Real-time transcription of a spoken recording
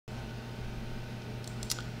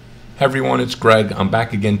Hey everyone, it's Greg. I'm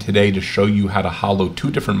back again today to show you how to hollow two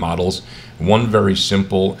different models, one very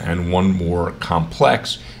simple and one more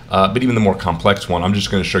complex. But even the more complex one, I'm just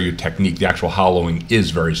going to show you a technique. The actual hollowing is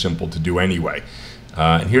very simple to do anyway.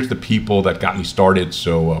 And here's the people that got me started,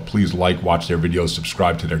 so please watch their videos,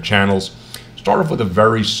 subscribe to their channels. Start off with a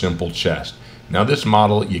very simple chest. Now this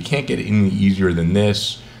model, you can't get any easier than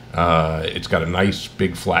this. It's got a nice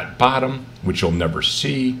big flat bottom, which you'll never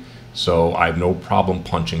see. So I have no problem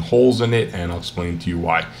punching holes in it, and I'll explain to you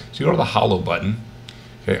why. So you go to the hollow button.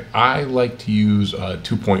 Okay, I like to use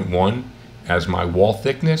 2.1 as my wall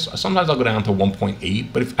thickness. Sometimes I'll go down to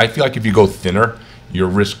 1.8, but I feel like if you go thinner, you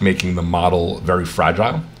risk making the model very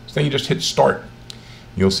fragile. So then you just hit start.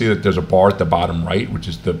 You'll see that there's a bar at the bottom right, which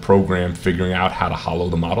is the program figuring out how to hollow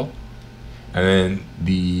the model. And then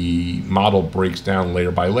the model breaks down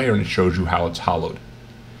layer by layer, and it shows you how it's hollowed.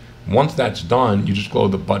 Once that's done, you just go to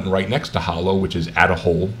the button right next to hollow, which is add a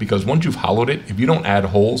hole, because once you've hollowed it, if you don't add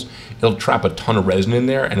holes, it'll trap a ton of resin in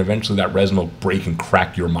there, and eventually that resin will break and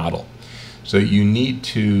crack your model. So you need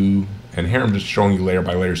to, and here I'm just showing you layer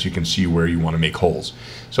by layer so you can see where you want to make holes.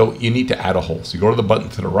 So you need to add a hole. So you go to the button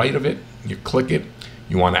to the right of it, you click it,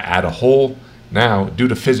 you want to add a hole. Now, due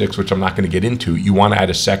to physics, which I'm not going to get into, you want to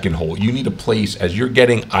add a second hole. You need a place, as you're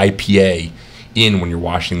getting IPA in when you're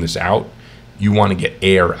washing this out, you want to get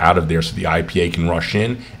air out of there so the IPA can rush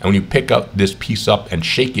in. And when you pick up this piece up and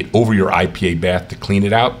shake it over your IPA bath to clean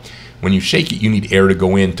it out, when you shake it, you need air to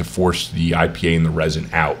go in to force the IPA and the resin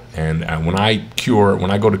out. And when I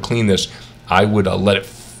go to clean this, I would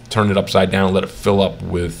turn it upside down, let it fill up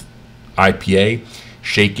with IPA,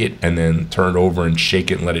 shake it, and then turn it over and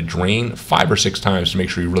shake it and let it drain 5 or 6 times to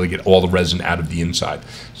make sure you really get all the resin out of the inside.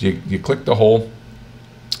 So you click the hole,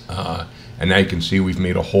 and now you can see we've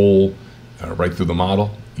made a hole right through the model.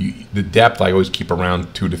 The depth I always keep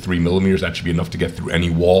around 2 to 3 millimeters. That should be enough to get through any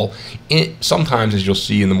wall. Sometimes, as you'll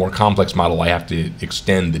see in the more complex model, I have to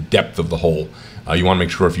extend the depth of the hole. You want to make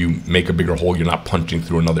sure if you make a bigger hole, you're not punching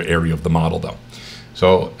through another area of the model though.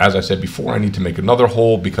 So as I said before, I need to make another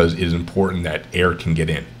hole because it is important that air can get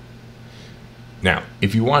in. Now,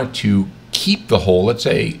 if you want to keep the hole, let's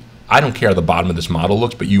say, I don't care how the bottom of this model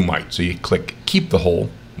looks, but you might. So you click keep the hole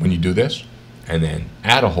when you do this, and then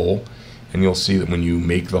add a hole. And you'll see that when you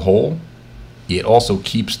make the hole, it also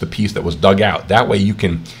keeps the piece that was dug out. That way you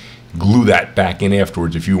can glue that back in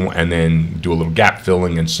afterwards if you want, and then do a little gap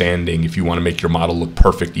filling and sanding if you want to make your model look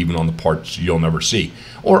perfect even on the parts you'll never see.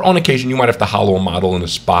 Or on occasion you might have to hollow a model in a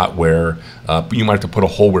spot where you might have to put a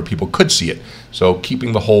hole where people could see it. So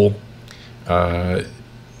keeping the hole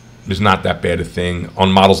is not that bad a thing. On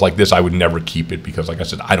models like this, I would never keep it because, like I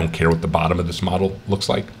said, I don't care what the bottom of this model looks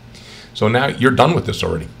like. So now you're done with this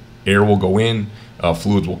already. Air will go in,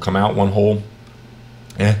 fluids will come out one hole,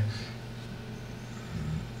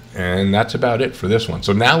 and that's about it for this one.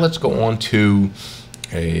 So now let's go on to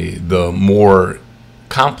the more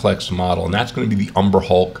complex model, and that's going to be the Umber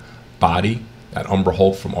Hulk body, that Umber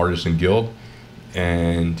Hulk from Artisan Guild.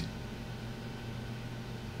 And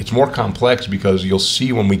it's more complex because you'll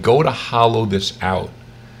see when we go to hollow this out,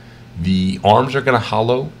 the arms are going to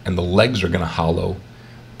hollow and the legs are going to hollow,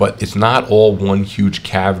 but it's not all one huge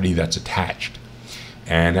cavity that's attached.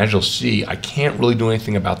 And as you'll see, I can't really do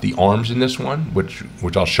anything about the arms in this one, which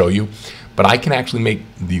I'll show you, but I can actually make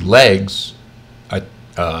the legs,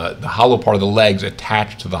 the hollow part of the legs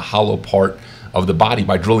attached to the hollow part of the body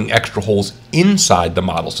by drilling extra holes inside the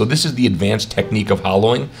model. So this is the advanced technique of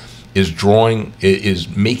hollowing, is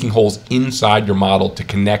making holes inside your model to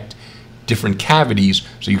connect different cavities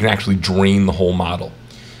so you can actually drain the whole model.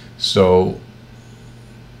 So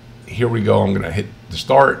here we go. I'm going to hit the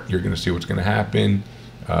start. You're going to see what's going to happen.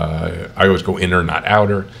 I always go inner, not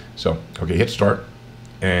outer. So, okay, hit start.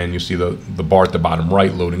 And you'll see the bar at the bottom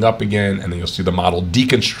right loading up again. And then you'll see the model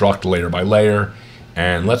deconstruct layer by layer.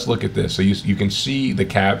 And let's look at this. So you can see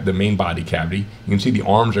the main body cavity. You can see the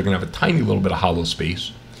arms are going to have a tiny little bit of hollow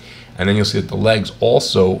space. And then you'll see that the legs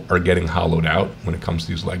also are getting hollowed out when it comes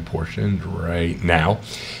to these leg portions right now.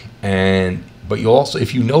 But you'll also,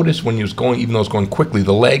 if you notice when you're going, even though it's going quickly,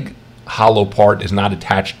 the leg hollow part is not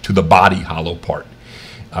attached to the body hollow part.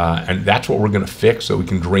 And that's what we're going to fix so we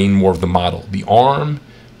can drain more of the model. The arm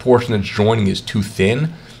portion that's joining is too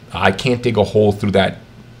thin. I can't dig a hole through that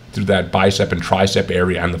bicep and tricep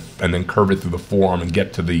area and then curve it through the forearm and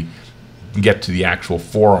get to the actual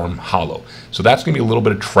forearm hollow. So that's going to be a little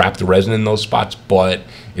bit of trapped resin in those spots, but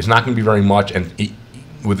it's not going to be very much. And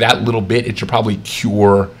with that little bit, it should probably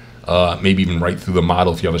cure maybe even right through the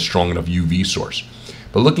model if you have a strong enough UV source.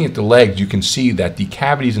 But looking at the legs, you can see that the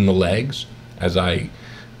cavities in the legs, as I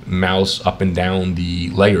mouse up and down the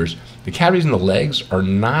layers, the cavities in the legs are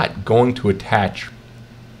not going to attach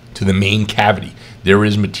to the main cavity. There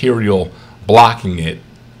is material blocking it,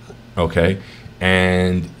 okay?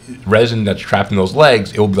 And resin that's trapped in those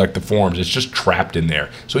legs, it will be like the forearms. It's just trapped in there.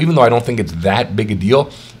 So even though I don't think it's that big a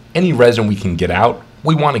deal, any resin we can get out,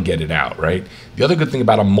 we want to get it out, right? The other good thing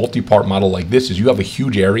about a multi-part model like this is you have a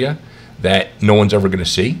huge area that no one's ever going to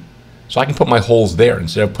see. So I can put my holes there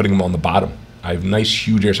instead of putting them on the bottom. I have nice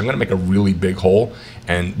huge areas. So I'm going to make a really big hole.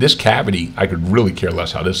 And this cavity, I could really care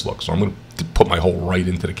less how this looks. So I'm going to put my hole right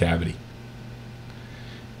into the cavity.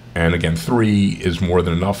 And again, 3 is more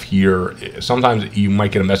than enough here. Sometimes you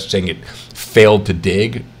might get a message saying it failed to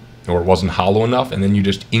dig or it wasn't hollow enough, and then you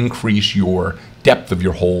just increase your depth of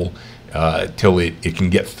your hole till it can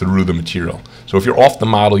get through the material. So if you're off the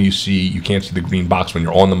model, you can't see the green box. When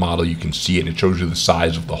you're on the model, you can see it, and it shows you the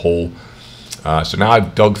size of the hole. So now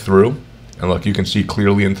I've dug through, and look, you can see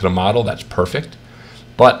clearly into the model. That's perfect.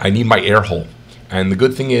 But I need my air hole. And the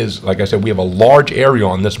good thing is, like I said, we have a large area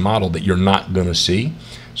on this model that you're not going to see.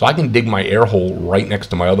 So I can dig my air hole right next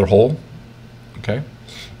to my other hole, okay?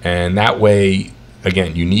 And that way,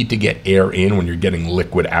 again, you need to get air in when you're getting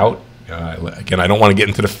liquid out. Again, I don't want to get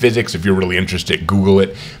into the physics. If you're really interested, Google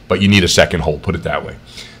it. But you need a second hole, put it that way.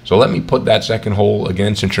 So let me put that second hole,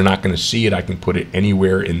 again, since you're not going to see it, I can put it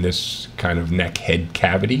anywhere in this kind of neck head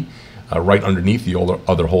cavity. Right underneath the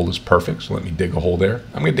other hole is perfect. So let me dig a hole there.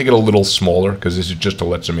 I'm going to dig it a little smaller because this is just to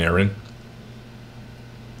let some air in.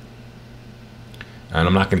 And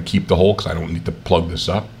I'm not going to keep the hole because I don't need to plug this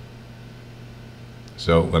up.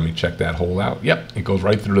 So let me check that hole out. Yep, it goes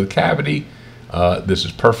right through the cavity. This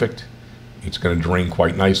is perfect. It's going to drain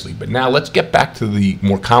quite nicely. But now let's get back to the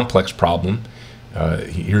more complex problem.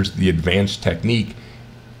 Here's the advanced technique.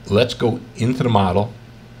 Let's go into the model,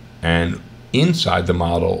 and inside the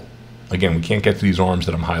model, again, we can't get to these arms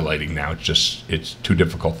that I'm highlighting now. It's too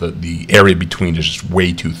difficult. The area between is just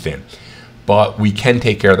way too thin. But we can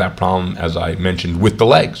take care of that problem, as I mentioned, with the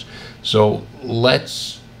legs. So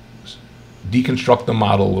let's deconstruct the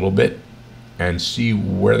model a little bit and see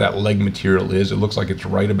where that leg material is. It looks like it's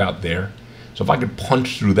right about there. So if I could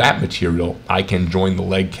punch through that material, I can join the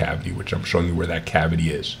leg cavity, which I'm showing you where that cavity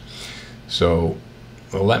is. So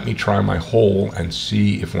let me try my hole and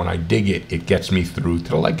see if when I dig it, it gets me through to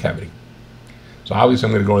the leg cavity. So obviously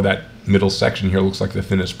I'm going to go to that middle section here. It looks like the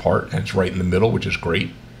thinnest part, and it's right in the middle, which is great.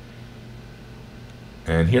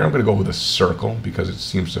 And here I'm going to go with a circle because it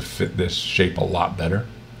seems to fit this shape a lot better.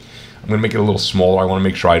 I'm going to make it a little smaller. I want to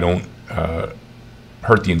make sure I don't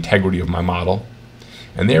hurt the integrity of my model.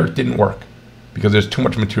 And there it didn't work because there's too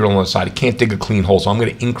much material on the side. It can't dig a clean hole. So I'm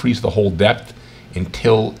going to increase the hole depth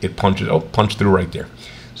until it punches. Oh, punch through right there.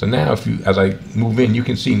 So now as I move in, you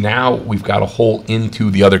can see now we've got a hole into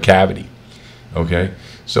the other cavity. Okay,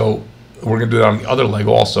 so we're going to do that on the other leg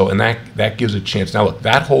also, and that gives a chance. Now look,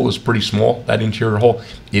 that hole is pretty small, that interior hole.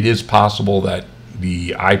 It is possible that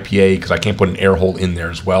the IPA, because I can't put an air hole in there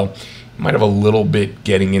as well, might have a little bit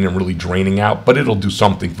getting in and really draining out, but it'll do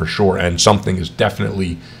something for sure, and something is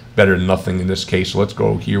definitely better than nothing in this case. So let's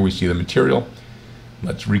go here. We see the material.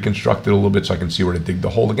 Let's reconstruct it a little bit so I can see where to dig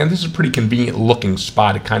the hole. Again, this is a pretty convenient looking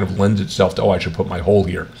spot. It kind of lends itself to, oh, I should put my hole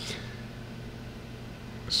here.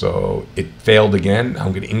 So it failed again.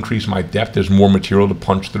 I'm going to increase my depth. There's more material to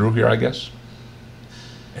punch through here, I guess.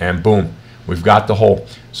 And boom, we've got the hole.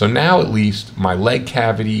 So now at least my leg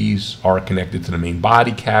cavities are connected to the main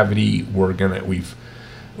body cavity. We're going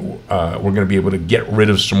to be able to get rid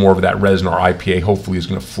of some more of that resin. Our IPA hopefully is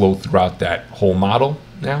going to flow throughout that whole model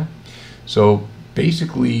now. So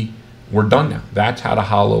basically, we're done now. That's how to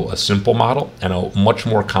hollow a simple model, and a much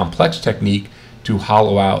more complex technique to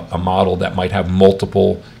hollow out a model that might have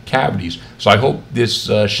multiple cavities. So I hope this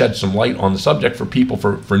sheds some light on the subject for people.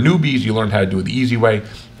 For newbies, you learned how to do it the easy way.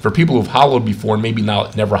 For people who've hollowed before and maybe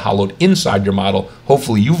never hollowed inside your model,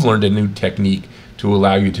 hopefully you've learned a new technique to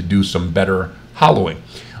allow you to do some better hollowing.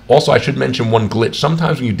 Also, I should mention one glitch.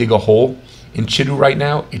 Sometimes when you dig a hole in Chidu right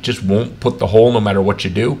now, it just won't put the hole no matter what you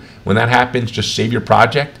do. When that happens, just save your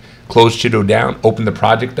project, close Chidu down, open the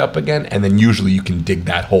project up again, and then usually you can dig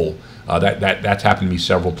that hole. That's happened to me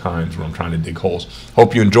several times when I'm trying to dig holes.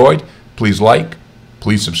 Hope you enjoyed. Please like,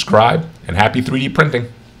 please subscribe, and happy 3D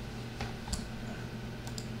printing.